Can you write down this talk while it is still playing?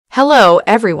Hello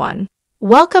everyone.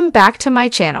 Welcome back to my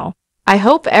channel. I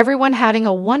hope everyone having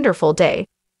a wonderful day.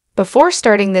 Before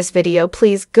starting this video,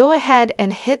 please go ahead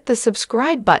and hit the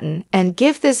subscribe button and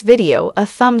give this video a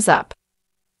thumbs up.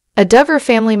 A Duggar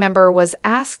family member was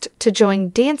asked to join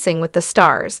Dancing with the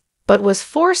Stars, but was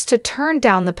forced to turn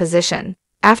down the position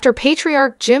after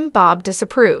patriarch Jim Bob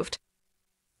disapproved.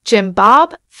 Jim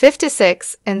Bob,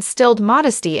 56, instilled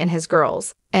modesty in his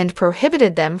girls and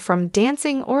prohibited them from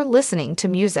dancing or listening to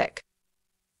music.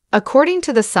 According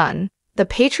to The Sun, the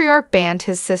patriarch banned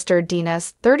his sister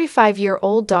Dina's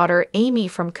 35-year-old daughter Amy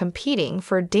from competing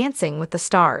for Dancing with the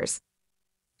Stars.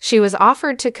 She was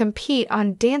offered to compete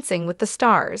on Dancing with the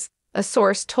Stars, a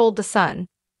source told The Sun,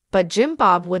 but Jim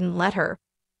Bob wouldn't let her.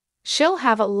 She'll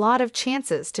have a lot of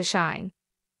chances to shine.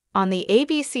 On the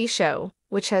ABC show,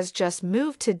 which has just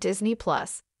moved to Disney+,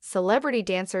 celebrity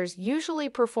dancers usually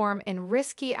perform in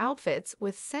risky outfits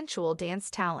with sensual dance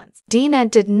talents. Dina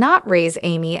did not raise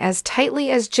Amy as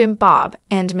tightly as Jim Bob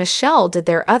and Michelle did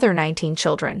their other 19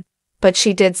 children, but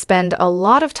she did spend a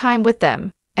lot of time with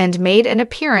them and made an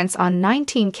appearance on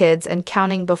 19 Kids and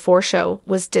Counting before show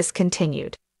was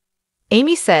discontinued.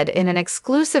 Amy said in an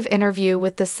exclusive interview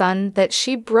with The Sun that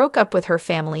she broke up with her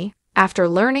family after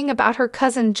learning about her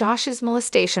cousin Josh's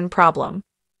molestation problem.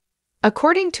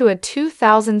 According to a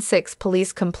 2006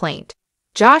 police complaint,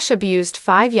 Josh abused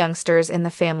 5 youngsters in the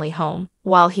family home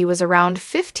while he was around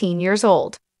 15 years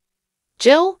old.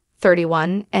 Jill,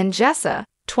 31, and Jessa,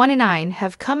 29,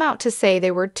 have come out to say they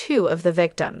were 2 of the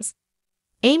victims.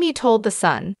 Amy told The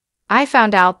Sun, "I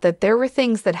found out that there were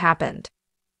things that happened.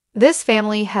 This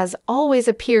family has always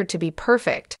appeared to be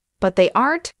perfect, but they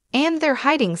aren't, and they're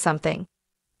hiding something.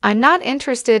 I'm not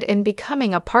interested in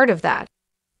becoming a part of that.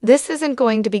 This isn't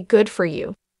going to be good for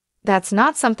you. That's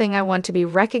not something I want to be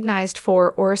recognized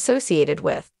for or associated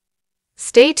with."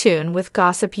 Stay tuned with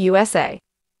Gossip USA.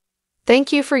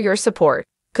 Thank you for your support.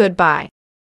 Goodbye.